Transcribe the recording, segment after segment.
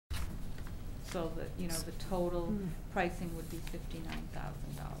So that, you know, the total pricing would be $59,000.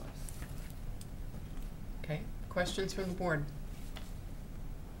 Okay, questions from the board?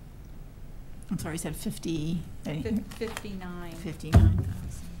 I'm sorry, you said 50. 59. 59,000.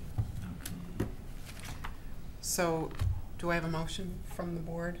 Okay. So, do I have a motion from the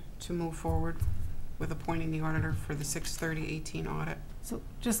board to move forward with appointing the auditor for the 6/30/18 audit? So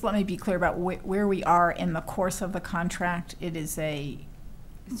just let me be clear about where we are in the course of the contract. It is a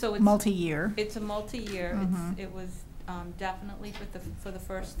multi-year. It's a multi-year. Mm-hmm. It was definitely for the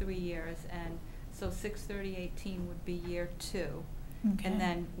first 3 years, and so 6/30/18 would be year 2. Okay. And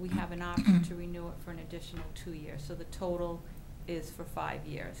then we have an option to renew it for an additional 2 years. So the total is for 5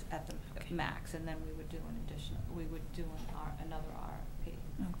 years at the max, and then we would do another RFP.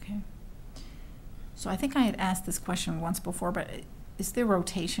 Okay. So I think I had asked this question once before, but is there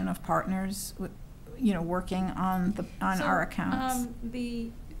rotation of partners, you know, working on our accounts?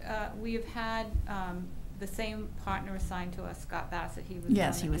 We have had the same partner assigned to us, Scott Bassett. He was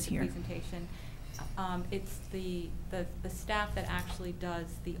yes, he was here. Presentation. It's the staff that actually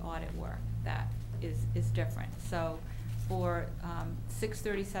does the audit work that is different. So for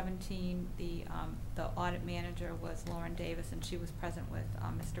 6/30/17, the audit manager was Lauren Davis, and she was present with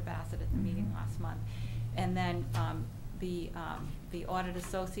Mr. Bassett at the meeting last month. And then the audit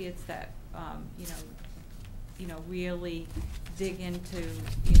associates that really dig into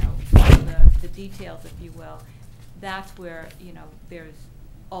the details, if you will. That's where there's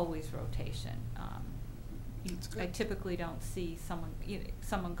always rotation. I typically don't see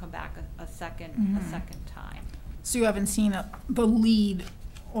someone come back a second time. So you haven't seen the lead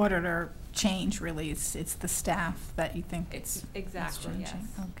auditor change, really? It's the staff that you think it's exactly changing.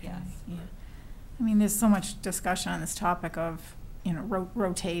 Yes. Okay. Yes. Yeah. I mean, there's so much discussion on this topic of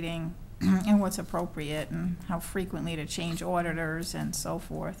rotating and what's appropriate and how frequently to change auditors and so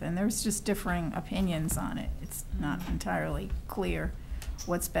forth. And there's just differing opinions on it. It's not entirely clear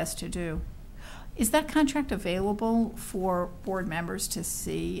what's best to do. Is that contract available for board members to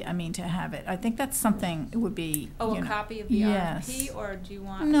see? I mean, to have it? I think that's something it would be. Oh, a copy of the RFP, or do you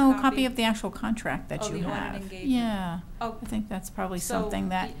want? No, a copy of the actual contract that you the have. audit engagement. Yeah. Oh, I think that's probably something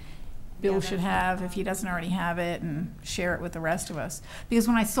that Bill should have if he doesn't already have it, and share it with the rest of us. Because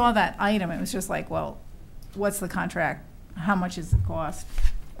when I saw that item, it was just like, well, what's the contract? How much is the cost?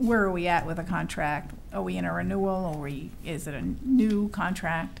 Where are we at with a contract? Are we in a renewal, or is it a new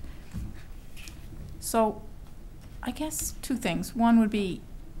contract? So I guess 2 things. One would be,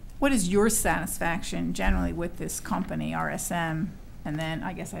 what is your satisfaction generally with this company, RSM? And then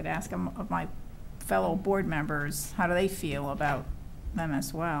I guess I'd ask them of my fellow board members, how do they feel about them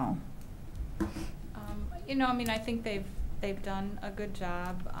as well? I mean, I think they've done a good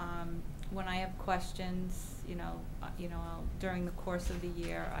job. When I have questions, I'll, during the course of the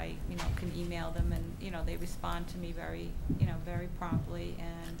year, I can email them, and they respond to me very promptly,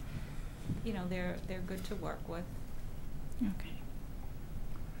 and they're good to work with. Okay.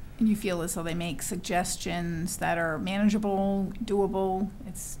 And you feel as though they make suggestions that are manageable, doable?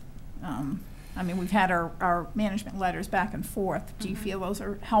 It's, I mean, we've had our management letters back and forth. Do you feel those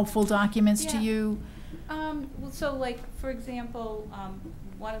are helpful documents to you? Well, so like, for example,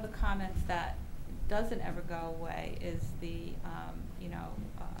 one of the comments that doesn't ever go away is the,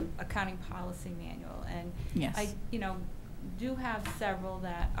 accounting policy manual. And yes. I, do have several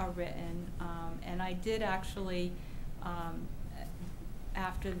that are written, and I did actually,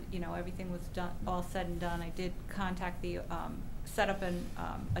 after everything was done, all said and done, I did contact the set up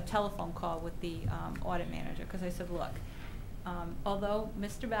a telephone call with the audit manager, because I said, look, although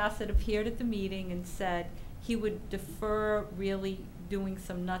Mr. Bassett appeared at the meeting and said he would defer really doing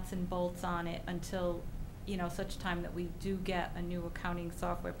some nuts and bolts on it until such time that we do get a new accounting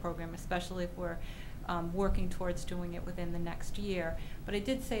software program, especially if we're working towards doing it within the next year. But I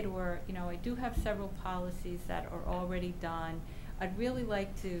did say to her, I do have several policies that are already done. I'd really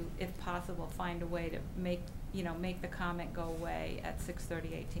like to, if possible, find a way to make the comment go away at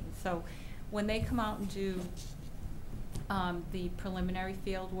 6/30/18. So when they come out and do the preliminary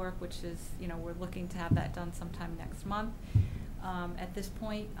field work, which is, we're looking to have that done sometime next month. At this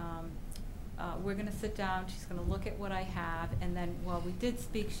point, we're going to sit down. She's going to look at what I have, and then while we did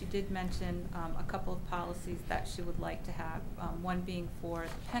speak, she did mention a couple of policies that she would like to have, one being for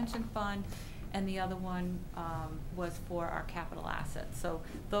the pension fund, and the other one was for our capital assets. So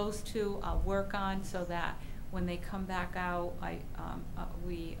those 2 I'll work on, so that when they come back out,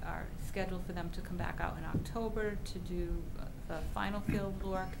 we are scheduled for them to come back out in October to do the final field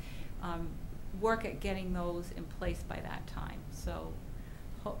work. Work at getting those in place by that time. So,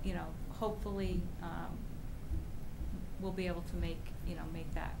 hopefully we'll be able to make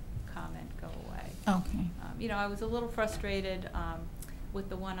that comment go away. Okay. You know, I was a little frustrated with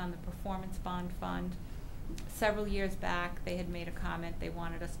the one on the performance bond fund. Several years back, they had made a comment, they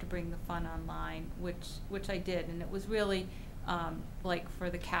wanted us to bring the fund online, which I did, and it was really like for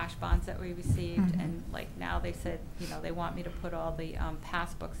the cash bonds that we received, and like now they said, you know, they want me to put all the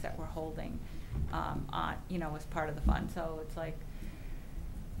passbooks that we're holding on, you know, as part of the fund. So it's like,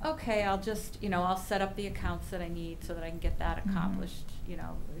 okay, I'll just, you know, I'll set up the accounts that I need so that I can get that accomplished. You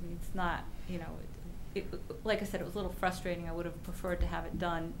know, I mean, it's not, you know, like I said, it was a little frustrating. I would have preferred to have it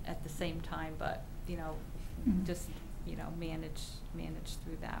done at the same time, but, you know, just, you know, manage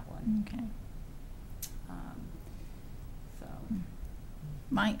through that one. Okay. So.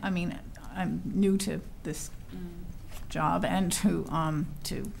 I mean, I'm new to this job and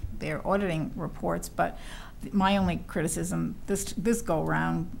to their auditing reports, but my only criticism this go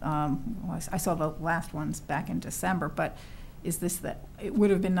around, I saw the last ones back in December, but is this that it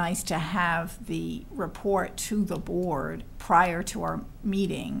would have been nice to have the report to the board prior to our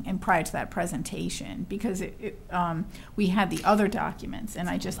meeting and prior to that presentation, because we had the other documents, and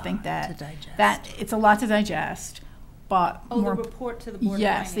I just think that it's a lot to digest. But the report to the board.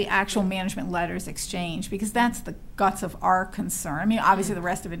 Yes, the actual management letters exchange, because that's the guts of our concern. I mean, obviously the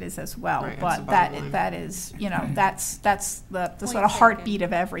rest of it is as well, right, but that is, you know, that's the sort of heartbeat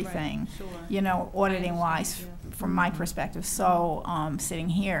of everything, right, sure. you know, auditing wise, from my perspective. So sitting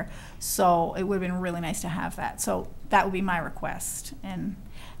here, so it would have been really nice to have that. So that would be my request, and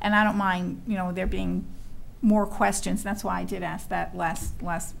I don't mind, you know, there being more questions. That's why I did ask that last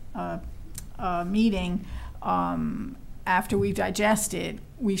meeting. After we've digested,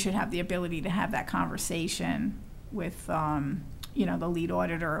 we should have the ability to have that conversation with, you know, the lead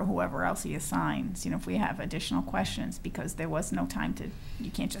auditor or whoever else he assigns, you know, if we have additional questions, because there was no time to,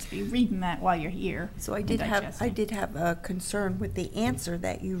 you can't just be reading that while you're here. So I did have a concern with the answer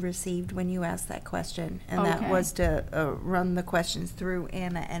that you received when you asked that question, and that was to run the questions through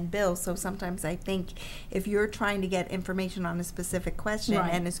Anna and Bill. So sometimes I think if you're trying to get information on a specific question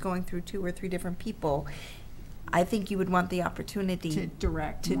and it's going through 2 or 3 different people, I think you would want the opportunity to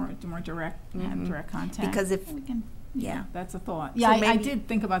direct, more direct, have direct contact. Because if, yeah, that's a thought. Yeah, so I did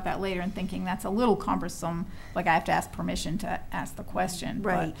think about that later and thinking that's a little cumbersome, like I have to ask permission to ask the question.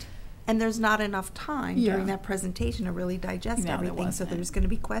 Right. But and there's not enough time during that presentation to really digest everything, so there's going to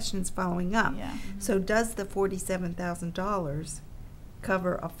be questions following up. Yeah. So does the $47,000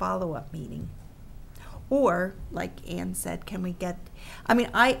 cover a follow-up meeting? Or, like Ann said, can we get, I mean,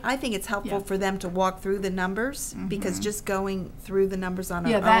 I think it's helpful for them to walk through the numbers, because just going through the numbers on our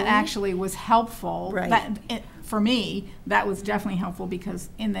own. Yeah, that actually was helpful. Right. For me, that was definitely helpful, because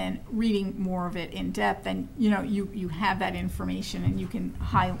in then reading more of it in depth, then, you know, you have that information and you can,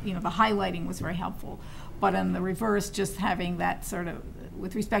 you know, the highlighting was very helpful. But on the reverse, just having that sort of,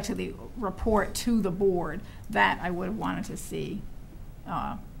 with respect to the report to the board, that I would have wanted to see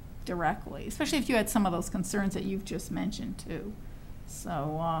directly, especially if you had some of those concerns that you've just mentioned too.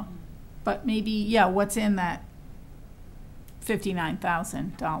 So, but maybe, what's in that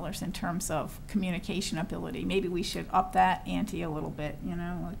 $59,000 in terms of communication ability? Maybe we should up that ante a little bit, you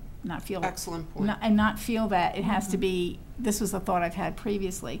know, not feel excellent point, and not feel that it has to be. This was a thought I've had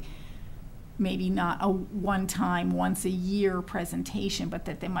previously. Maybe not a one-time, once-a-year presentation, but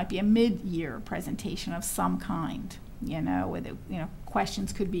that there might be a mid-year presentation of some kind. You know, where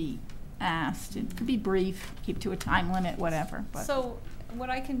questions could be asked. It could be brief, keep to a time limit, whatever. But. So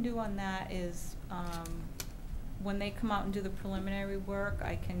what I can do on that is, when they come out and do the preliminary work,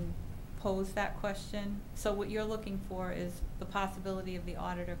 I can pose that question. So what you're looking for is the possibility of the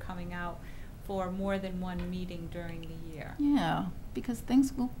auditor coming out for more than one meeting during the year. Yeah, because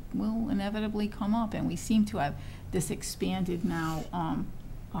things will inevitably come up, and we seem to have this expanded now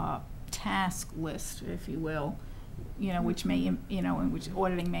task list, if you will. You know, which may, you know, and which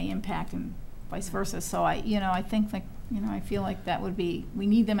auditing may impact, and vice versa. So I think like, you know, I feel like that would be, we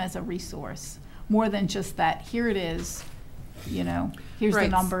need them as a resource more than just that. Here it is, you know, here's the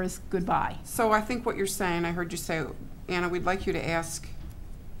numbers, goodbye. So I think what you're saying, I heard you say, Anna, we'd like you to ask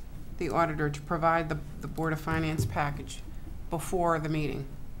the auditor to provide the Board of Finance package before the meeting,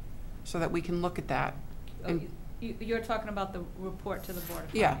 so that we can look at that. And you're talking about the report to the Board of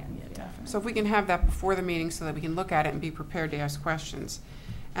Finance. Yeah, definitely. So if we can have that before the meeting so that we can look at it and be prepared to ask questions.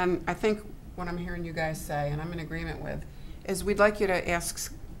 And I think what I'm hearing you guys say, and I'm in agreement with, is we'd like you to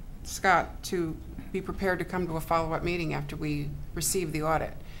ask Scott to be prepared to come to a follow-up meeting after we receive the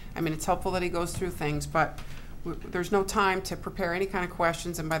audit. I mean, it's helpful that he goes through things, but there's no time to prepare any kind of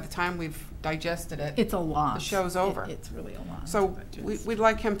questions, and by the time we've digested it, it's a lot. The show's over. It's really a lot. So we'd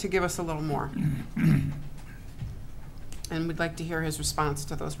like him to give us a little more. And we'd like to hear his response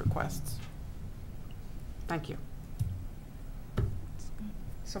to those requests. Thank you.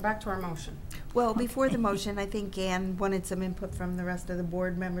 So back to our motion. Well, before the motion, I think Ann wanted some input from the rest of the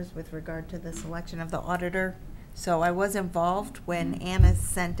board members with regard to the selection of the auditor. So I was involved when Anna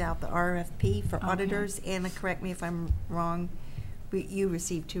sent out the RFP for auditors. Anna, correct me if I'm wrong, you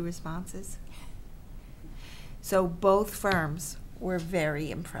received 2 responses. So both firms were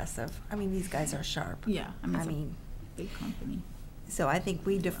very impressive. I mean, these guys are sharp. Yeah, I mean, I it's a mean, big company. so I think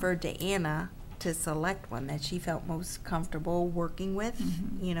we deferred to Anna to select one that she felt most comfortable working with,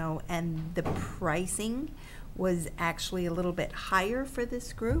 Mhm. you know, and the pricing was actually a little bit higher for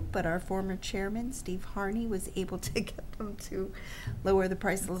this group, but our former chairman, Steve Harney, was able to get them to lower the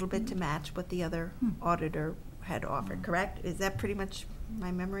price a little bit to match what the other auditor had offered, correct? Is that pretty much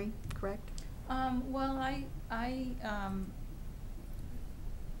my memory correct? Well, I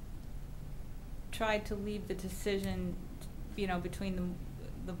tried to leave the decision, you know, between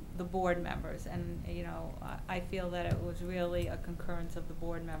the board members, and, you know, I feel that it was really a concurrence of the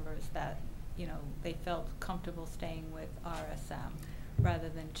board members that, you know, they felt comfortable staying with RSM rather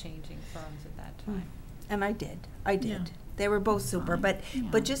than changing firms at that time. And I did. Yeah. They were both super, Fine. but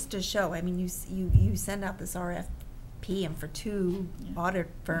Yeah. just to show, I mean, you send out this RFP, and for 2 Yeah.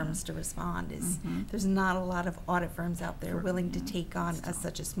 audit firms to respond is, Mhm. there's not a lot of audit firms out there For- willing to yeah, take on that's tough.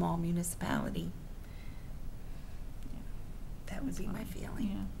 such a small municipality. Yeah. That would That's be my fine. feeling.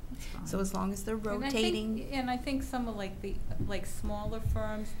 Yeah, that's fine. So as long as they're And I think- rotating. And I think some of like smaller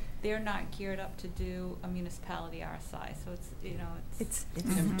firms, they're not geared up to do a municipality our size, so it's, you know, It's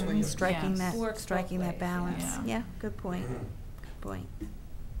Mhm. between. striking Yes. Works striking both that ways, balance. yeah. Yeah, good point. Good point.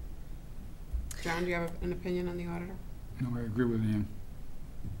 John, do you have an opinion on the auditor? No, I agree with Ann.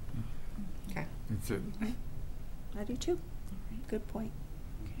 Okay. That's it. I do too. Good point.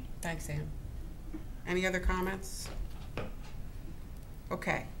 Thanks, Ann. Any other comments?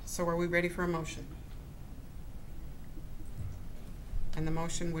 Okay, so are we ready for a motion? And the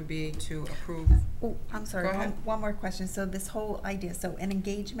motion would be to approve. Oh, I'm sorry, Go ahead. one more question. So this whole idea, so an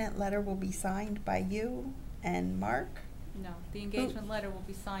engagement letter will be signed by you and Mark? No, the engagement letter will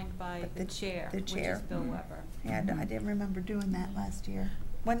be signed by But the chair, the which chair. is Bill Weber. Yeah, I didn't remember doing that last year.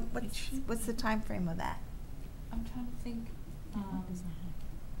 What's the time frame of that? I'm trying to think,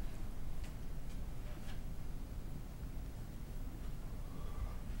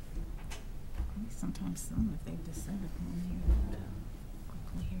 Sometimes some, if they've decided on here,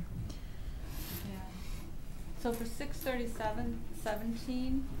 quickly here. yeah. So for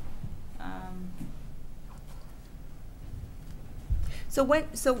 6/37/17,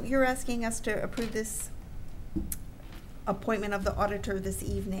 So you're asking us to approve this appointment of the auditor this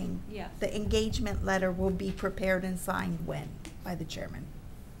evening? yes. The engagement letter will be prepared and signed when? By the chairman?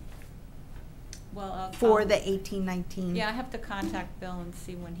 Well, For the 18-19? Yeah, I have to contact Bill and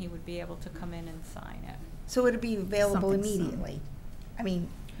see when he would be able to come in and sign it. So it'll be available Something soon. immediately? I mean,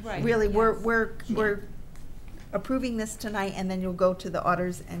 Right. really, yes. we're approving this tonight, and then you'll go to the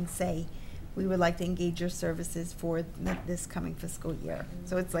auditors and say, we would like to engage your services for this coming fiscal year.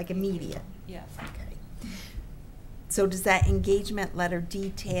 So it's like immediate. Yes. Okay. So does that engagement letter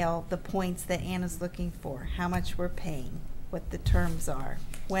detail the points that Anna's looking for? How much we're paying, what the terms are,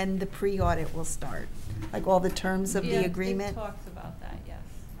 when the pre-audit will start? Like all the terms of the agreement? It talks about that, yes.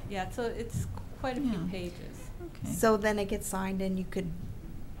 Yeah, so it's quite a few Yeah. pages. Okay. So then it gets signed, and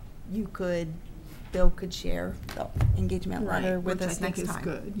Bill could share the engagement letter Right, with which I us think next is time.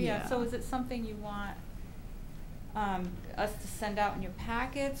 good, Yeah, so is it something you want us to send out in your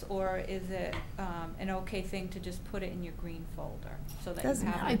packets, or is it an okay thing to just put it in your green folder? So that Doesn't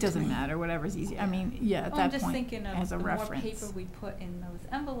you have matter. It doesn't matter, whatever's easy. I mean, yeah, at Oh, I'm that just point, thinking of as a the more reference. paper we put in those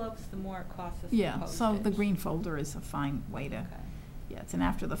envelopes, the more it costs us for Yeah, so the postage. green folder is a fine way to, Okay. yeah, it's an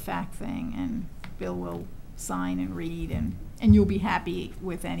after-the-fact thing, and Bill will sign and read, and you'll be happy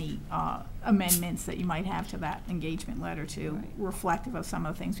with any amendments that you might have to that engagement letter too, Right. reflective of some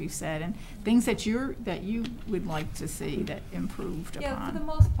of the things we've said, and things that you would like to see that improved upon. Yeah, for the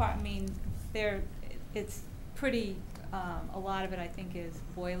most part, I mean, it's pretty, a lot of it, I think, is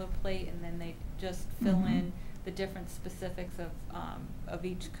boilerplate, and then they just fill Mhm. in the different specifics of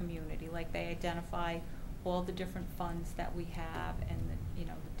each community. Like, they identify all the different funds that we have, and the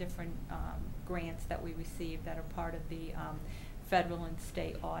different grants that we receive that are part of the federal and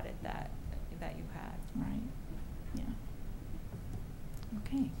state audit that you had. Right, yeah.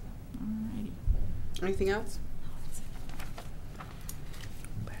 Okay, all righty. Anything else?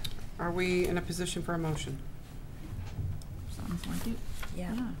 Are we in a position for a motion? Sounds like it.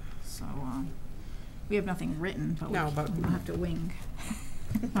 Yeah. So, we have nothing written, but No, but- we'll have to wing.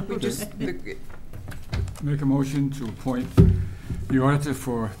 We just, Make a motion to appoint the auditor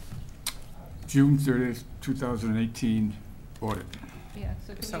for June 30th, 2018 audit. Yeah,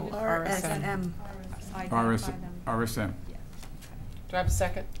 so can So we just? RSM. Identify them. RSM. Yeah. Do I have a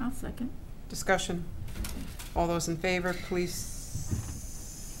second? I'll second. Discussion. All those in favor, please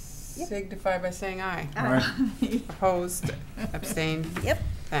signify by saying aye. Aye. Opposed? Abstained? Yep.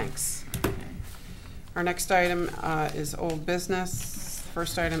 Thanks. Our next item is old business.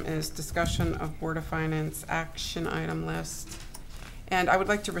 First item is discussion of Board of Finance action item list. And I would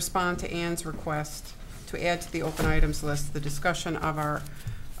like to respond to Ann's request to add to the open items list the discussion of our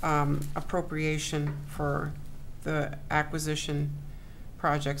appropriation for the acquisition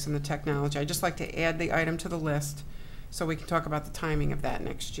projects and the technology. I'd just like to add the item to the list so we can talk about the timing of that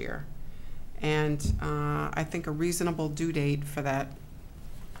next year. And I think a reasonable due date for that,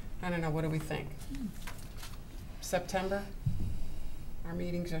 I don't know, what do we think? September? Our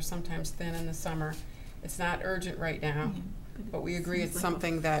meetings are sometimes thin in the summer. It's not urgent right now, but we agree it's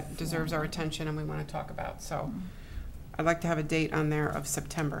something that deserves our attention and we want to talk about. So I'd like to have a date on there of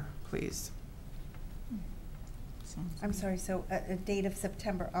September, please. I'm sorry, so a date of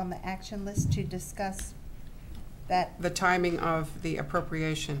September on the action list to discuss that? The timing of the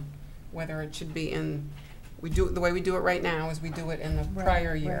appropriation, whether it should be in, the way we do it right now is we do it in the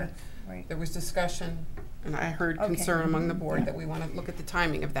prior year. Right. There was discussion, and I heard concern among the board that we want to look at the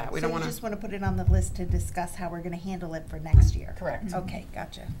timing of that. We So don't you want just to. want to put it on the list to discuss how we're going to handle it for next year? Correct. Okay,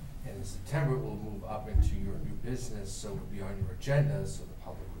 gotcha. And in September, we'll move up into your new business, so it'll be on your agenda, so the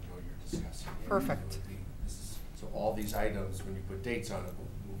public would know you're discussing it. Perfect. And it would be- So all these items, when you put dates on it,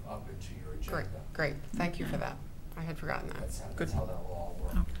 will move up into your Great, agenda. great. Thank you for that. I had forgotten that. That's Good. how that will all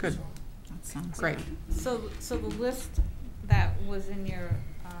work. Oh, good. So- That sounds Great. So the list that was in your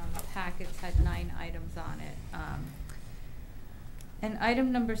packets had 9 items on it. And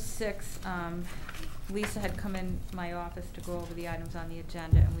item number 6, Lisa had come in my office to go over the items on the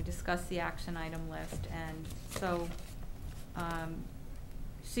agenda, and we discussed the action item list. And so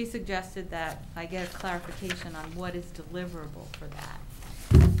she suggested that I get a clarification on what is deliverable for that.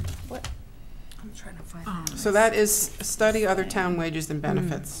 What? I'm trying to find that. So that is study other town wages and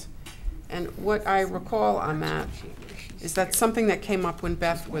benefits. And what I recall on that is that something that came up when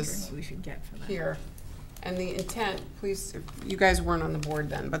Beth was here. And the intent, please, you guys weren't on the board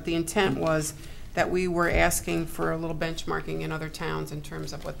then, but the intent was that we were asking for a little benchmarking in other towns in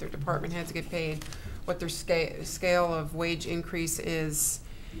terms of what their department heads get paid, what their scale of wage increase is,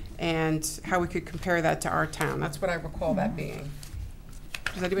 and how we could compare that to our town. That's what I recall that being.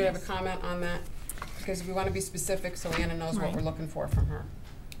 Does anybody have a comment on that? Because we want to be specific so Anna knows what we're looking for from her.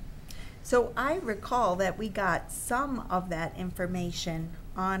 So I recall that we got some of that information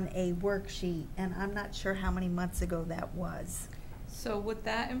on a worksheet, and I'm not sure how many months ago that was. So what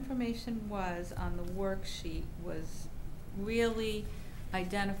that information was on the worksheet was really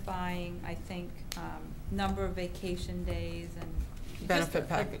identifying, I think, number of vacation days and Benefit just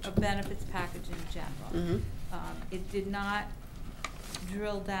package. a benefits package in general. It did not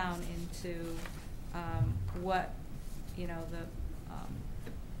drill down into what, you know, the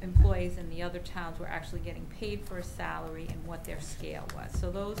employees in the other towns were actually getting paid for a salary and what their scale was.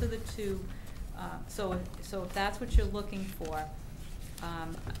 So those are the two, so if that's what you're looking for, I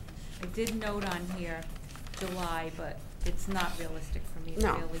did note on here July, but it's not realistic for me to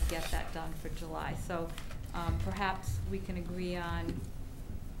No. really get that done for July. So perhaps we can agree on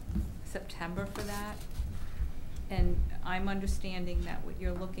September for that. And I'm understanding that what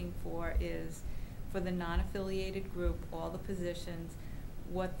you're looking for is for the non-affiliated group, all the positions,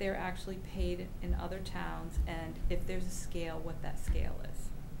 what they're actually paid in other towns, and if there's a scale, what that scale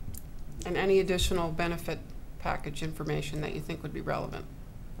is. And any additional benefit package information that you think would be relevant.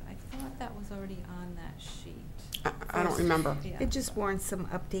 But I thought that was already on that sheet. I don't remember. Yeah. It just warrants some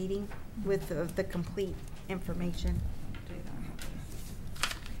updating with the complete information.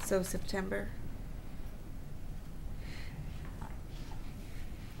 So September.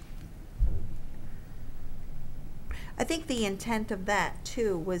 I think the intent of that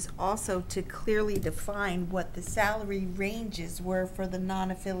too was also to clearly define what the salary ranges were for the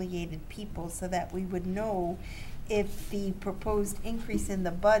non-affiliated people so that we would know if the proposed increase in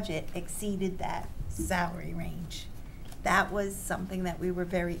the budget exceeded that salary range. That was something that we were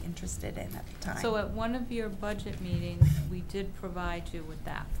very interested in at the time. So at one of your budget meetings, we did provide you with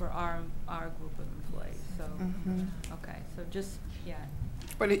that for our group of employees, so, okay, so just, yeah.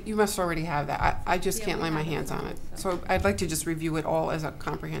 But you must already have that. I just Yeah, can't we lay my have it hands on already, it. so. So I'd like to just review it all as a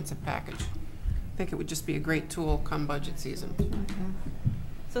comprehensive package. I think it would just be a great tool come budget season.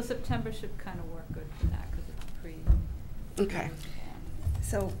 So September should kind of work good for that, because it's pretty. Okay.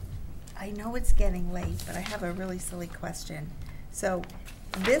 So I know it's getting late, but I have a really silly question. So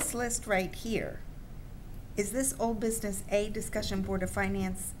this list right here, is this old business A, discussion Board of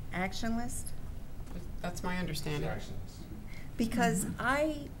Finance action list? That's my understanding. Because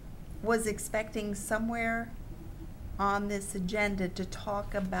I was expecting somewhere on this agenda to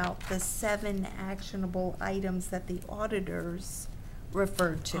talk about the 7 actionable items that the auditors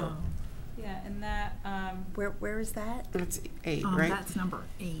referred to. Oh. Yeah, and that, Where is that? It's 8, right? That's number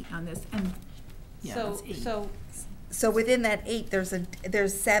 8 on this, and, yeah, that's 8. So within that 8,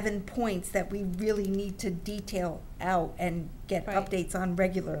 there's 7 points that we really need to detail out and get Right. updates on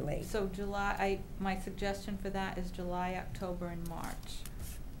regularly. so my suggestion for that is July, October, and March.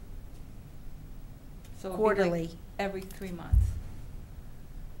 So it'd be like Quarterly. every 3 months.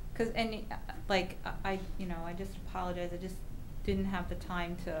 Cause I just apologize, I just didn't have the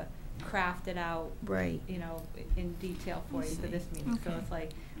time to craft it out, Right. in detail for you for this meeting. So Okay. it's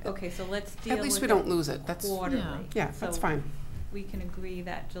like, okay, so let's deal with At least we it don't lose it. That's, quarterly. yeah, that's So fine. we can agree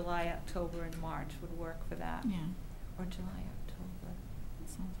that July, October, and March would work for that. Yeah. Or July,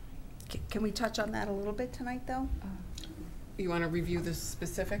 October. Can we touch on that a little bit tonight, though? You want to review the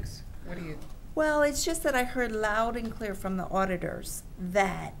specifics? What do you? Well, it's just that I heard loud and clear from the auditors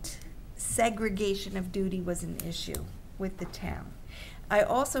that segregation of duty was an issue with the town. I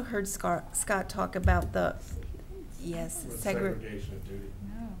also heard Scott talk about the, yes, Segregation of duty.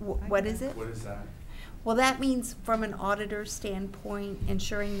 No. what is it? What is that? Well, that means from an auditor's standpoint,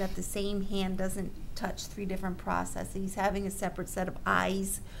 ensuring that the same hand doesn't touch 3 different processes, having a separate set of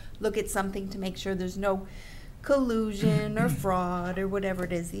eyes, look at something to make sure there's no collusion or fraud or whatever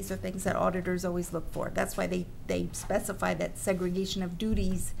it is. These are things that auditors always look for. That's why they specify that segregation of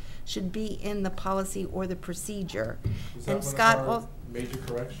duties should be in the policy or the procedure. Was that And one Scott of our al- major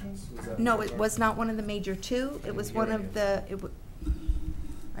corrections? Was that No, one it of was not one of the major 2. It was one of the,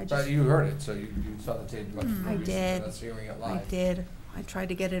 I But just, you heard it, so you saw the tape. I did. That's hearing it I live. did. I tried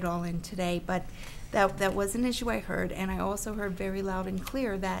to get it all in today, but that was an issue I heard, and I also heard very loud and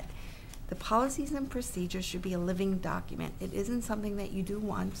clear that the policies and procedures should be a living document. It isn't something that you do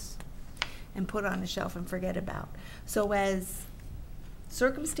once and put on a shelf and forget about. So as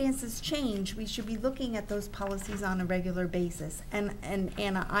circumstances change, we should be looking at those policies on a regular basis. And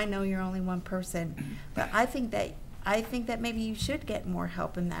Anna, I know you're only one person, but I think that maybe you should get more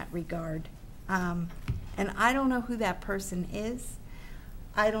help in that regard. And I don't know who that person is.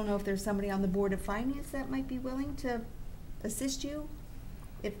 I don't know if there's somebody on the Board of Finance that might be willing to assist you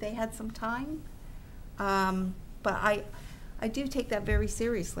if they had some time. But I do take that very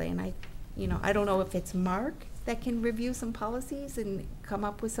seriously, and I don't know if it's Mark that can review some policies and come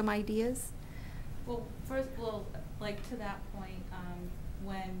up with some ideas. Well, first, like to that point,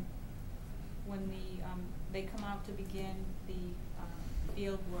 when they come out to begin the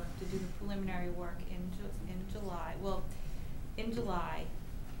field work, to do the preliminary work in July, in July,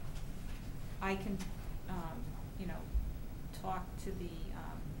 I can, talk to the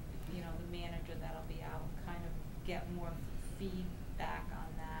manager that'll be out, kind of get more feedback on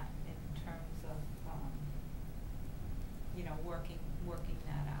that in terms of, working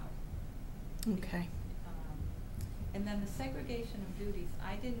that out. Okay. And then the segregation of duties,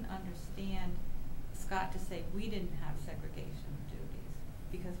 I didn't understand Scott to say we didn't have segregation of duties,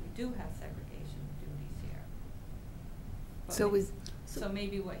 because we do have segregation of duties here. But So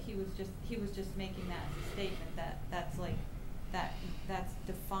maybe what he was just making that as a statement, that's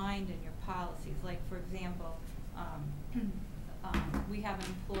defined in your policies. Like, for example, we have an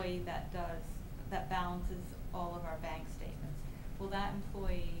employee that balances all of our bank statements. Well, that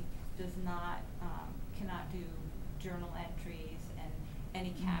employee cannot do journal entries and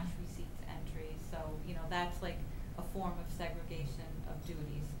any cash receipts entries. So, that's like a form of segregation of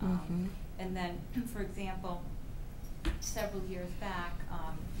duties. And then, for example, several years back,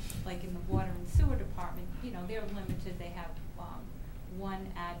 like in the water and sewer department, they're limited. They have one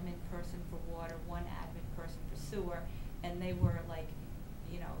admin person for water, one admin person for sewer, and they were like,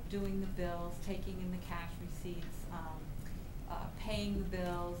 doing the bills, taking in the cash receipts, paying the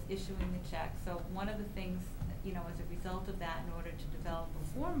bills, issuing the checks. So one of the things, as a result of that, in order to develop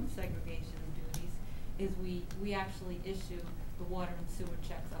a form of segregation of duties, is we actually issue the water and sewer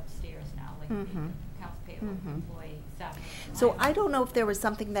checks upstairs now, like the accounts payable employee staff. So I don't know if there was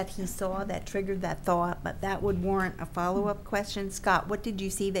something that he saw that triggered that thought, but that would warrant a follow-up question. Scott, what did you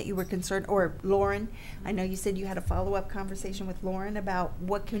see that you were concerned, or Lauren? I know you said you had a follow-up conversation with Lauren about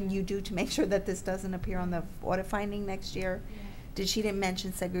what can you do to make sure that this doesn't appear on the audit finding next year? Yeah. She didn't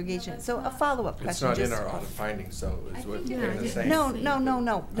mention segregation? that's So a not- follow-up It's question. not in just- our audit findings, so I it's what think they're it the is. same. No,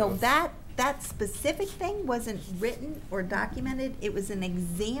 Oh. that that specific thing wasn't written or documented. It was an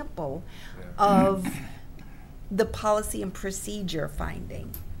example Yeah. of the policy and procedure finding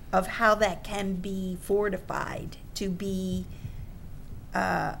of how that can be fortified to be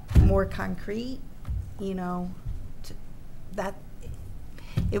more concrete, you know, that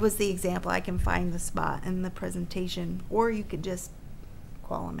it was the example. I can find the spot in the presentation, or you could just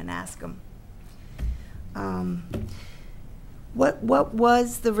call them and ask them. What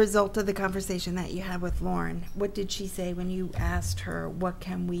was the result of the conversation that you had with Lauren? What did she say when you asked her, what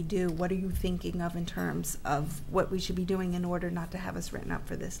can we do? What are you thinking of in terms of what we should be doing in order not to have us written up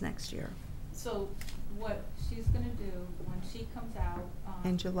for this next year? So what she's gonna do when she comes out,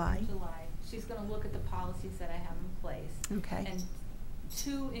 In July. She's gonna look at the policies that I have in place. Okay. And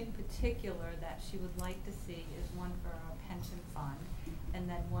two in particular that she would like to see is one for our pension fund and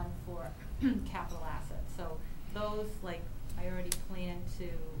then one for capital assets. So those, like, I already plan to,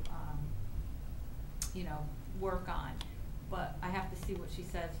 you know, work on, but I have to see what she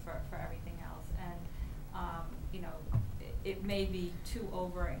says for everything else. And, you know, it may be too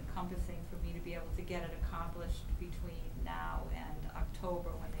over-encompassing for me to be able to get it accomplished between now and October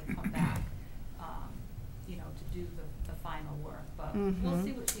when they come back, you know, to do the final work. But we'll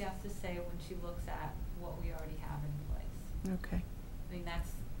see what she has to say when she looks at what we already have in place. Okay. I mean,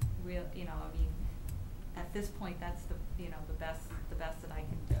 that's real, you know, I mean, at this point, that's the, you know, the best that I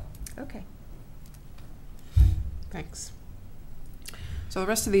can do. Okay. Thanks. So the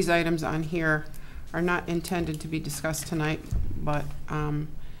rest of these items on here are not intended to be discussed tonight, but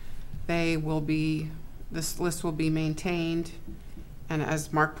they will be, this list will be maintained, and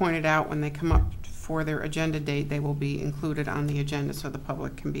as Mark pointed out, when they come up for their agenda date, they will be included on the agenda so the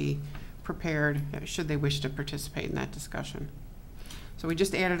public can be prepared should they wish to participate in that discussion. So we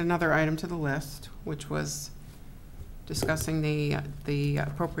just added another item to the list, which was discussing the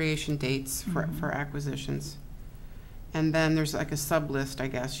appropriation dates for acquisitions. And then there's like a sub-list, I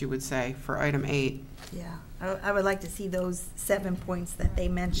guess you would say, for item 8. Yeah, I would like to see those 7 points that they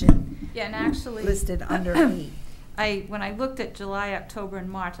mentioned. Yeah, and actually listed under 8. When I looked at July, October,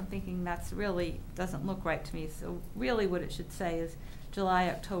 and March, I'm thinking that's really doesn't look right to me. So really, what it should say is July,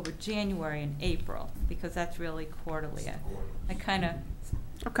 October, January, and April, because that's really quarterly. I kind of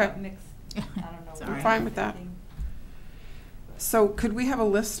mixed. I don't know. I'm fine with that. So could we have a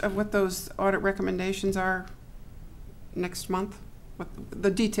list of what those audit recommendations are next month? What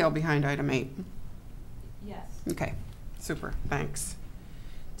the detail behind item 8? Yes. Okay, super, thanks.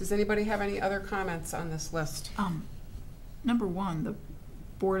 Does anybody have any other comments on this list? Number 1, the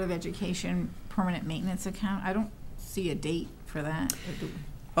Board of Education permanent maintenance account. I don't see a date for that.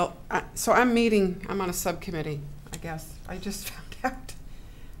 Well, so I'm on a subcommittee, I guess. I just found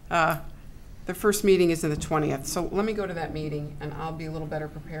out. The first meeting is on the 20th, so let me go to that meeting, and I'll be a little better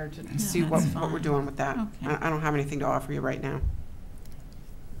prepared to see what we're doing with that. Okay. I don't have anything to offer you right now.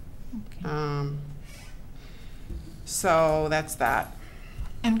 Okay. So that's that.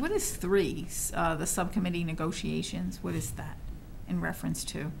 And what is 3, the subcommittee negotiations? What is that in reference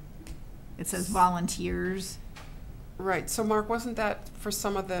to? It says volunteers. Right, so Mark, wasn't that for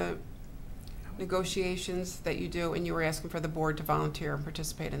some of the negotiations that you do, and you were asking for the board to volunteer and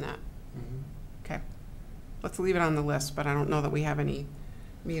participate in that? Okay. Let's leave it on the list, but I don't know that we have any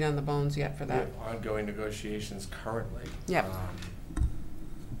meat on the bones yet for We that. have ongoing negotiations currently. Yep.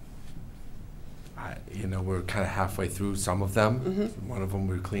 You know, we're kind of halfway through some of them. Mm-hmm. One of them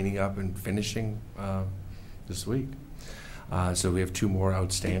we're cleaning up and finishing this week. So we have 2 more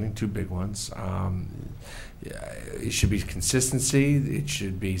outstanding, 2 big ones. It should be consistency. It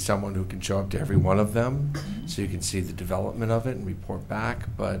should be someone who can show up to every one of them so you can see the development of it and report back.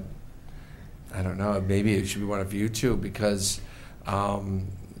 But I don't know, maybe it should be one of you two, because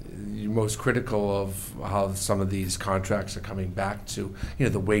you're most critical of how some of these contracts are coming back to, you know,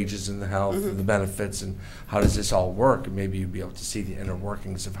 the wages and the health and the benefits, and how does this all work? And maybe you'd be able to see the inner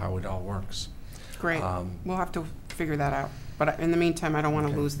workings of how it all works. Great. We'll have to figure that out. But in the meantime, I don't want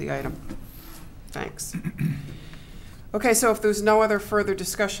to Okay. lose the item. Thanks. Okay, so if there's no other further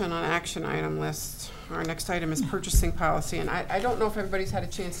discussion on action item lists, our next item is purchasing policy. And I don't know if everybody's had a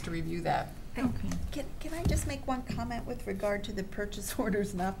chance to review that. Okay. Can I just make one comment with regard to the purchase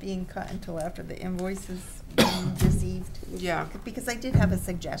orders not being cut until after the invoices being received? Yeah. Because I did have a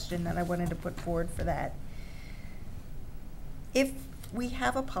suggestion that I wanted to put forward for that. If we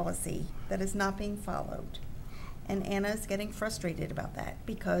have a policy that is not being followed, and Anna is getting frustrated about that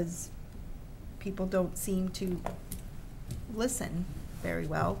because people don't seem to listen very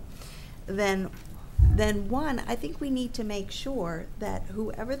well, then one, I think we need to make sure that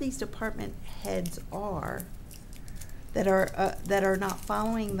whoever these department heads are, that are not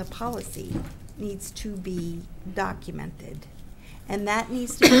following the policy needs to be documented. And that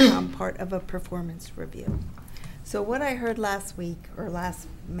needs to become part of a performance review. So what I heard last week, or last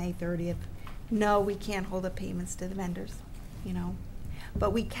May 30th, no, we can't hold up payments to the vendors, you know.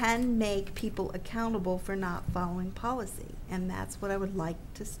 But we can make people accountable for not following policy. And that's what I would like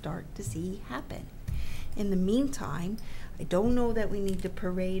to start to see happen. In the meantime, I don't know that we need to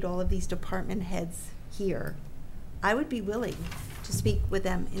parade all of these department heads here. I would be willing to speak with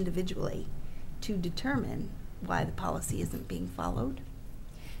them individually to determine why the policy isn't being followed.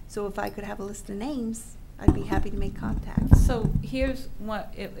 So if I could have a list of names, I'd be happy to make contact. So here's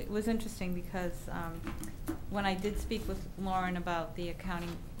what, it was interesting because when I did speak with Lauren about the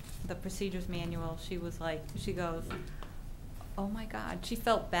accounting, the procedures manual, she was like, she goes, oh my God. She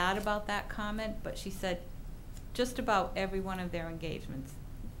felt bad about that comment, but she said just about every one of their engagements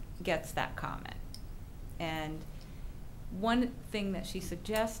gets that comment. And one thing that she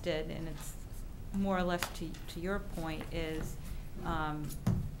suggested, and it's more or less to your point, is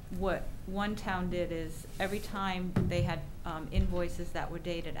what one town did is every time they had invoices that were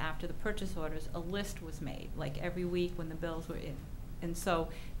dated after the purchase orders, a list was made, like every week when the bills were in. And so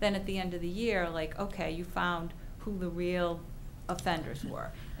then at the end of the year, like, okay, you found who the real offenders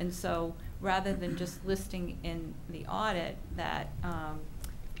were. And so rather than just listing in the audit that,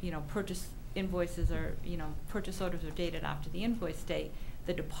 you know, purchase invoices or, you know, purchase orders are dated after the invoice date,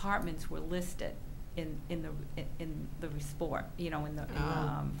 the departments were listed in the report, you know, in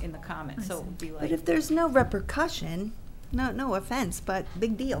the comment. So it would be like. But if there's no repercussion, no offense, but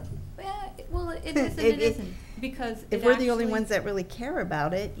big deal. Well, it is and it isn't, because if we're the only ones that really care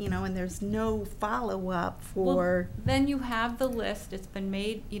about it, you know, and there's no follow-up for. Well, then you have the list. It's been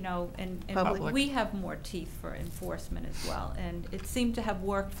made, you know, and we have more teeth for enforcement as well. And it seemed to have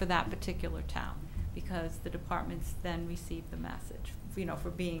worked for that particular town because the departments then received the message, you know, for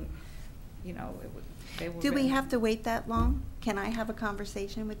being, you know, they were. Do we have to wait that long? Can I have a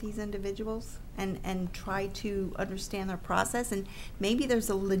conversation with these individuals and try to understand their process? And maybe there's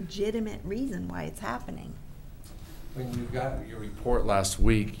a legitimate reason why it's happening. When you got your report last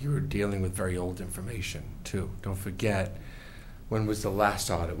week, you were dealing with very old information, too. Don't forget, when was the last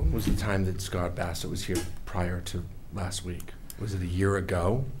audit? When was the time that Scott Bassett was here prior to last week? Was it a year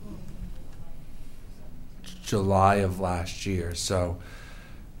ago? July of last year. So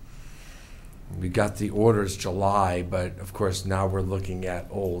we got the orders July, but of course now we're looking at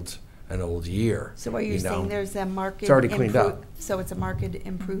an old year. So are you saying there's a market? It's already cleaned up. So it's a market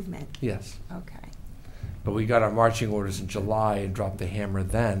improvement? Yes. Okay. But we got our marching orders in July and dropped the hammer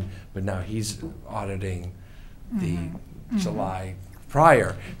then, but now he's auditing the July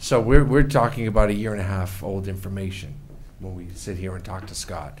prior. So we're talking about a year and a half old information when we sit here and talk to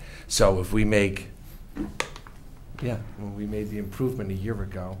Scott. So if we make, when we made the improvement a year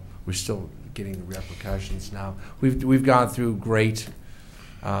ago, we're still getting the repercussions now. We've gone through a great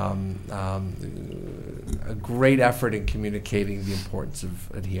effort in communicating the importance of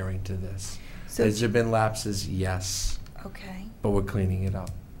adhering to this. So has there been lapses? Yes. Okay. But we're cleaning it up,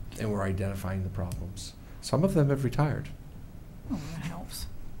 and we're identifying the problems. Some of them have retired. Oh, that helps.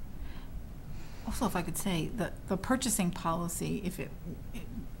 Also, if I could say, the purchasing policy, if it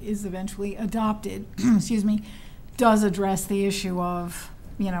is eventually adopted, excuse me, does address the issue of,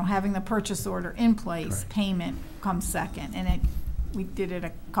 you know, having the purchase order in place, correct. Payment comes second, and we did it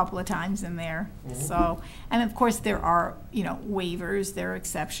a couple of times in there. So, and of course there are, you know, waivers, there are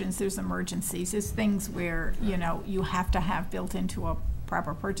exceptions, there's emergencies, there's things where, you know, you have to have built into a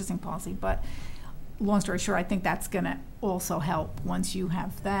proper purchasing policy. But long story short, I think that's gonna also help once you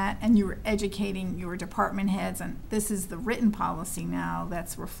have that and you're educating your department heads, and this is the written policy now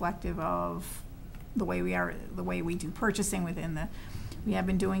that's reflective of the way we do purchasing we have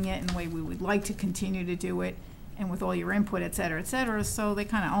been doing it and the way we would like to continue to do it. And with all your input, et cetera, so they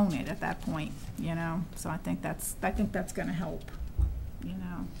kind of own it at that point, you know. So I think that's going to help, you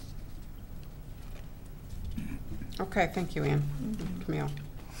know. Okay, thank you, Ann. Camille.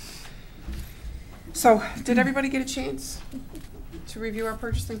 So, did everybody get a chance to review our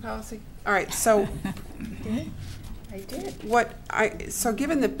purchasing policy? All right, so I did. So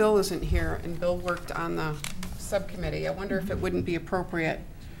given that Bill isn't here and Bill worked on the subcommittee, I wonder if it wouldn't be appropriate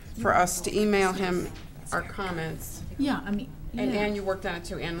for us to email him our comments. Yeah, I mean, yeah. And Ann, you worked on it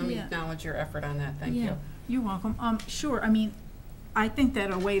too. Ann, let me acknowledge your effort on that. Thank you. You're welcome. Sure. I mean, I think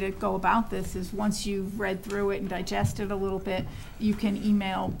that a way to go about this is once you've read through it and digested a little bit, you can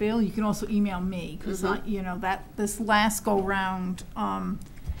email Bill. You can also email me because you know that this last go round. Where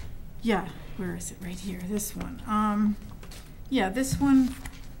is it? Right here. This one. This one.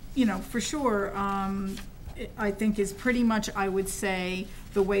 You know, for sure. I think is pretty much, I would say,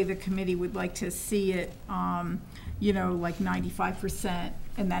 the way the committee would like to see it, you know, like 95%,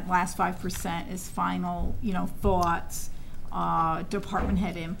 and that last 5% is final, you know, thoughts, department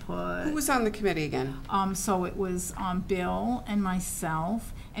head input. Who was on the committee again? So it was Bill and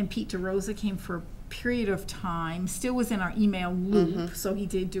myself, and Pete DeRosa came for a period of time, still was in our email loop, so he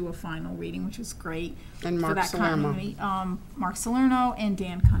did do a final reading, which was great. And for Mark that Salerno. continuity. Mark Salerno and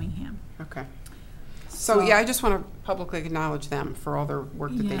Dan Cunningham. Okay. So, yeah, I just want to publicly acknowledge them for all their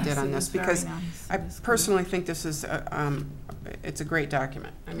work that they Yes, did on it this, was very because nice. I It was good. personally think this is, it's a great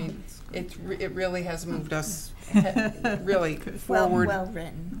document. I mean, it really has moved us really forward. Well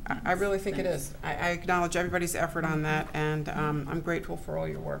written. I really think it is. I acknowledge everybody's effort on that, and I'm grateful for all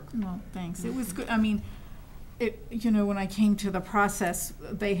your work. Well, thanks. It was good. I mean, you know, when I came to the process,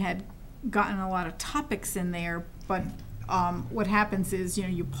 they had gotten a lot of topics in there, but what happens is, you know,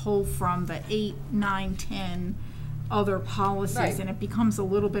 you pull from the 8, 9, 10 other policies, Right. and it becomes a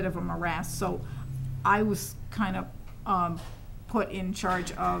little bit of a morass. So I was kind of put in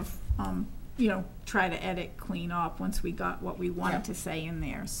charge of, you know, try to edit, clean up once we got what we wanted to say in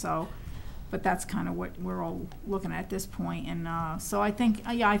there. So, but that's kind of what we're all looking at this point. And so I think,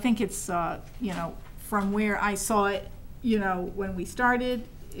 yeah, I think it's, you know, from where I saw it, you know, when we started,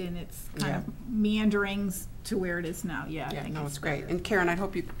 and it's kind of meanderings to where it is now. Yeah, I Yeah, think no, it's great. better. And Karen, I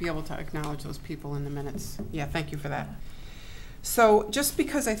hope you could be able to acknowledge those people in the minutes. Yeah, thank you for that. So just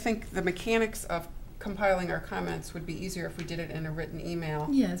because I think the mechanics of compiling our comments would be easier if we did it in a written email.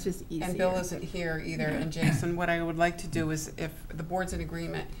 Yeah, it's just easier. And Bill isn't here either, and Jason, what I would like to do is, if the board's in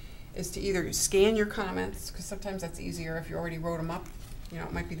agreement, is to either scan your comments, because sometimes that's easier if you already wrote them up, you know,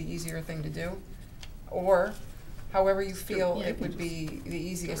 it might be the easier thing to do, or however you feel Yeah, it would be the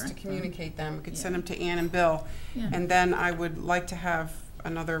easiest to correct them. communicate them. We could Yeah. send them to Ann and Bill, Yeah. and then I would like to have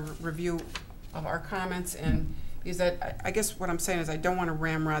another review of our comments, and, because I guess what I'm saying is I don't want to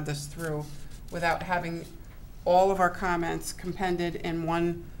ramrod this through without having all of our comments compended in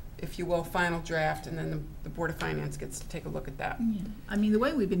one, if you will, final draft, and then the Board of Finance gets to take a look at that. Yeah. I mean, the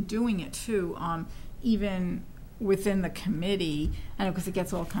way we've been doing it too, even within the committee, I know because it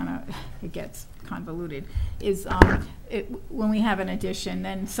gets all kind of, it gets convoluted, is when we have an addition,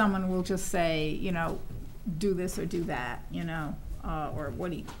 then someone will just say, you know, do this or do that, you know, or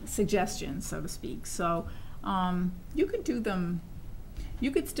suggestions, so to speak. So you could do them, you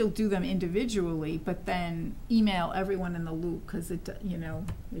could still do them individually, but then email everyone in the loop, because it, you know,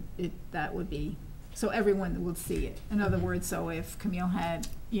 that would be, so everyone would see it. In other words, so if Camille had,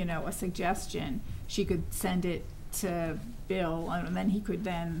 you know, a suggestion, she could send it to Bill, and then he could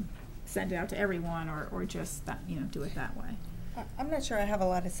then send it out to everyone, or just that, you know, do it that way. I'm not sure I have a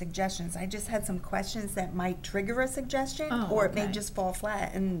lot of suggestions. I just had some questions that might trigger a suggestion, Oh, or it may okay. just fall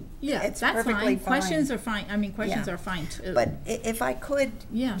flat, and Yeah, it's that's perfectly fine. fine. Questions are fine. I mean, questions Yeah. are fine too. But if I could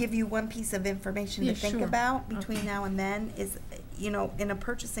Yeah. give you one piece of information Yeah, to think sure. about between Okay. now and then is, you know, in a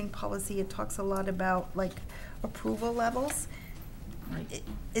purchasing policy, it talks a lot about like approval levels. Right.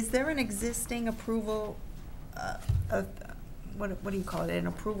 Is there an existing approval of, what do you call it, an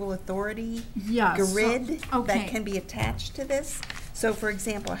approval authority? Yeah, so- Grid okay. that can be attached to this? So for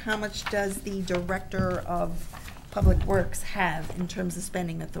example, how much does the Director of Public Works have in terms of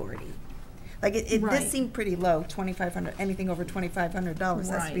spending authority? Like, this Right. seemed pretty low, $2,500, anything over $2,500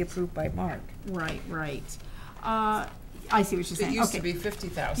 has to be Right. approved by Mark. Right, right. I see what you're It saying. used to Okay. be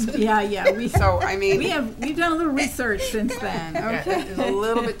 50,000. Yeah, So, I mean. we've done a little research since then. Yeah, Okay. it is a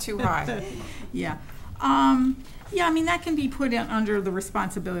little bit too high. Yeah. Yeah, I mean, that can be put in under the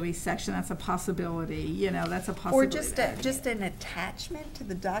responsibility section. That's a possibility, you know, that's a Or possibility. just an attachment to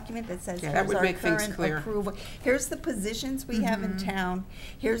the document that says, Yeah, that here's would our make things current clear. approval. Here's the positions we have in town.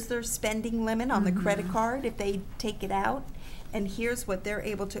 Here's their spending limit on the credit card if they take it out. And here's what they're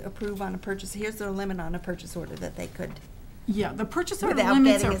able to approve on a purchase. Here's their limit on a purchase order that they could. Yeah, the purchase order Without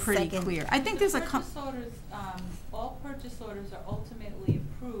limits getting are a pretty second. clear. I think there's a Purchase orders, all purchase orders are ultimately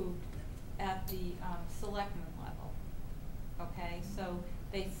approved at the selectman level. Okay, so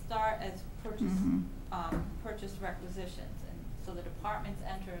they start as purchase requisitions, and so the departments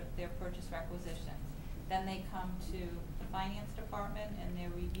enter their purchase requisitions. Then they come to the finance department and they're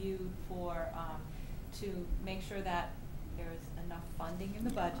reviewed for, to make sure that there's enough funding in the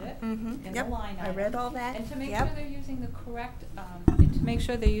budget, in the Yep, line I items. read all that. And to make Yep. sure they're using the correct, and to make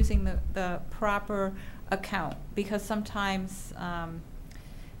sure they're using the proper account, because sometimes,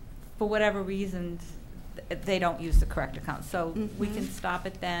 for whatever reasons, they don't use the correct account. So we can stop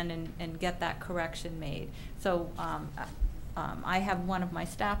it then and get that correction made. So I have one of my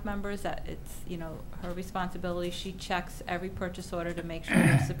staff members that it's, you know, her responsibility. She checks every purchase order to make sure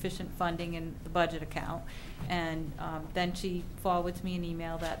there's sufficient funding in the budget account. And then she forwards me an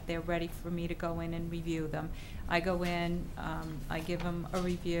email that they're ready for me to go in and review them. I go in, I give them a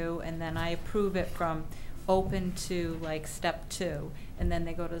review, and then I approve it from open to like step 2. And then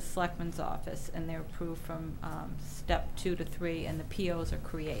they go to the selectman's office and they're approved from step 2 to 3, and the POs are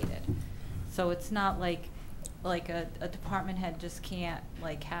created. So it's not like a department head just can't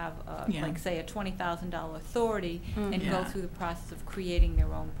like have like say a $20,000 authority and go through the process of creating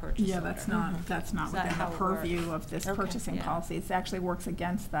their own purchase order. that's not within the purview of this purchasing policy. It actually works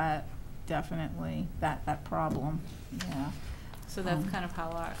against that, definitely, that problem, yeah. So that's kind of how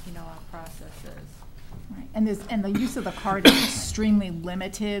our, you know, our process is. Right, and the use of the card is extremely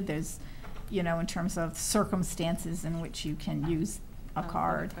limited. There's, you know, in terms of circumstances in which you can use a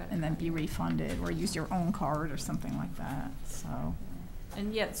card and then be refunded, or use your own card or something like that, so.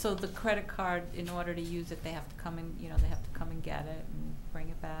 And yet, so the credit card, in order to use it, they have to come and, you know, they have to come and get it and bring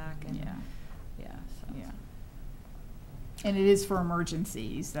it back, and, Yeah, so. and it is for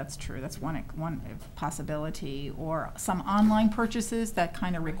emergencies, that's true, that's one possibility, or some online purchases that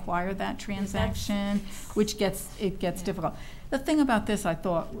kind of require that transaction, which gets difficult. The thing about this, I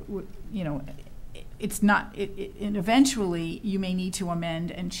thought, you know, it's not, and eventually you may need to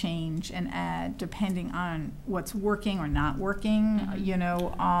amend and change and add depending on what's working or not working, you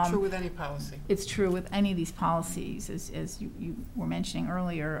know. True with any policy. It's true with any of these policies, as you were mentioning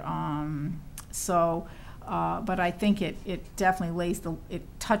earlier. But I think it definitely it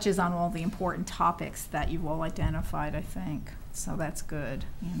touches on all the important topics that you've all identified, I think. So that's good,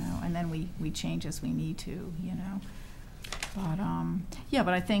 you know, and then we change as we need to, you know. But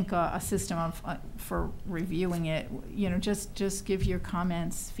but I think a system of for reviewing it, you know, just give your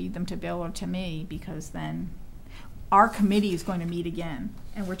comments, feed them to Bill or to me, because then our committee is going to meet again,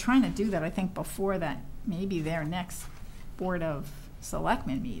 and we're trying to do that, I think, before that, maybe their next Board of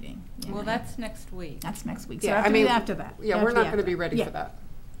Selectmen meeting. Well, that's next week. That's next week. So Yeah, I mean, after that. Yeah, we're not going to be ready for that.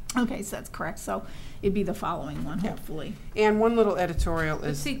 Okay, so that's correct. So it'd be the following one, hopefully. And one little editorial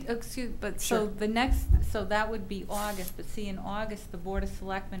But is. see, so the next, so that would be August, but see, in August, the Board of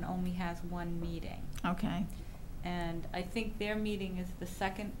Selectmen only has one meeting. Okay. And I think their meeting is the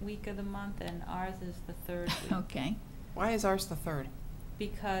second week of the month, and ours is the third week. Okay. Why is ours the third?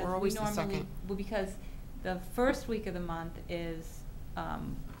 Because we're always the second. Well, because the first week of the month is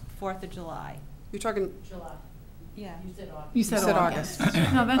 4th of July. You're talking. July. Yeah. You said August.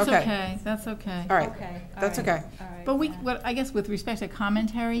 No, that's okay. That's okay. All right. Okay. That's okay. All right. But I guess with respect to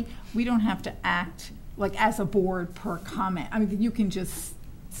commentary, we don't have to act like as a board per comment. I mean, you can just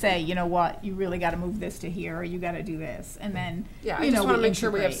say, you know what, you really got to move this to here, or you got to do this, and then I just want to make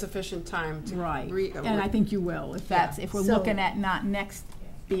sure we have sufficient time to and I think you will, if we're looking at not next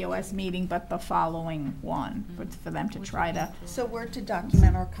BOS meeting, but the following one, for them to try to. So we're to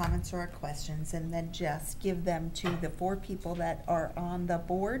document our comments or our questions and then just give them to the 4 people that are on the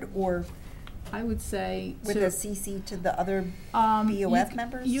board, or I would say with a CC to the other BOF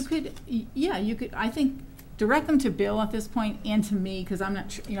members? You could, I think, direct them to Bill at this point and to me, because I'm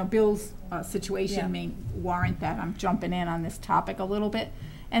not sure, you know, Bill's situation may warrant that I'm jumping in on this topic a little bit.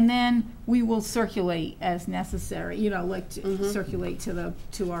 And then we will circulate as necessary, you know, like circulate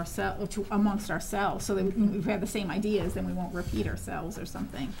amongst ourselves, so that if we have the same ideas, then we won't repeat ourselves or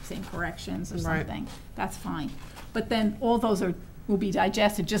something, same corrections or something. That's fine. But then all those will be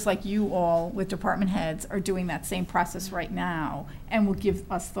digested, just like you all with department heads are doing that same process right now, and will give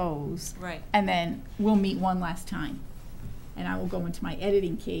us those. Right. And then we'll meet one last time, and I will go into my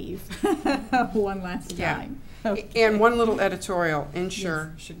editing cave one last time. Okay. And one little editorial,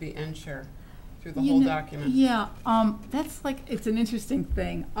 ensure should be ensure through the whole document. Yeah, that's like, it's an interesting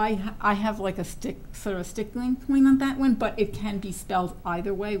thing. I have like a stickling point on that one, but it can be spelled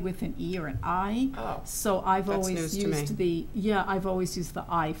either way with an E or an I. Oh, so I've that's always news used to me. I've always used the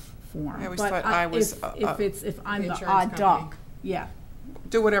I form. I always but thought I was if I'm the company. odd duck,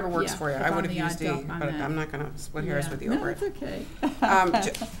 do whatever works for you. if I I'm would have the used odd E, duck on but that. I'm not going to split hairs with you no, over it. it's okay.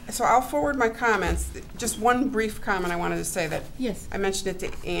 So I'll forward my comments. Just one brief comment I wanted to say that Yes. I mentioned it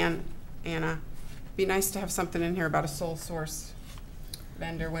to Anna. Be nice to have something in here about a sole source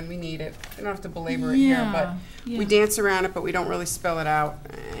vendor when we need it. We don't have to belabor it here, but we dance around it, but we don't really spell it out.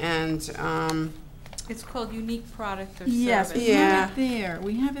 And it's called unique product or service. Yes, we have it there.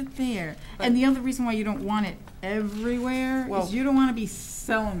 We have it there. And the other reason why you don't want it everywhere is you don't want to be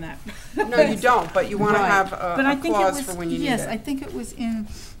selling that. No, you don't, but you want to have a clause for when you need it. Yes, I think it was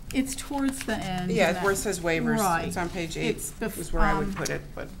it's towards the end. Yeah, where it says waivers. Right. It's on page 8 is where I would put it.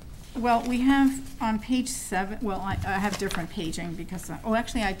 But Well, we have on page 7, well, I have different paging because, oh,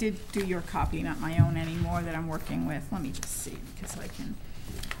 actually, I did do your copy, not my own anymore that I'm working with. Let me just see, because I can.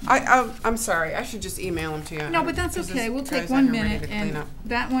 I'm sorry, I should just email them to you. No, but that's Because okay. this We'll take guy's 1 not here ready minute, to clean and up.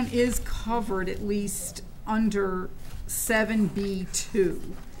 that one is covered at least under 7B2.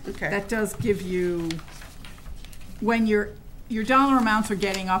 Okay, That does give you, when your dollar amounts are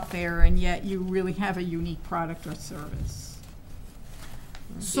getting up there, and yet you really have a unique product or service.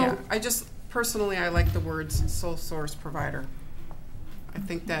 So, yeah, I just, personally, I like the words sole source provider. I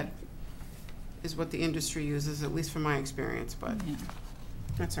think that is what the industry uses, at least from my experience, but yeah.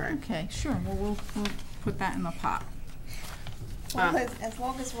 that's all right. Okay, sure. Well, we'll put that in the pot. Well, as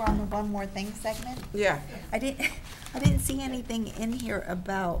long as we're on the one more thing segment, Yeah, I didn't see anything in here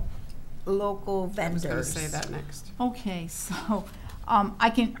about local I was vendors. gonna say that next. Okay, so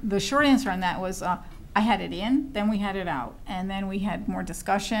the short answer on that was I had it in, then we had it out, and then we had more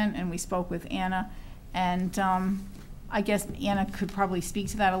discussion, and we spoke with Anna, and I guess Anna could probably speak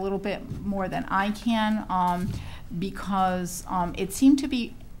to that a little bit more than I can, because it seemed to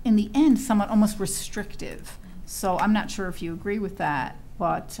be, in the end, somewhat almost restrictive. So I'm not sure if you agree with that,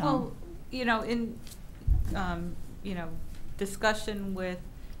 but. Well, you know, in, you know, discussion with,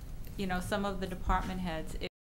 you know, some of the department heads,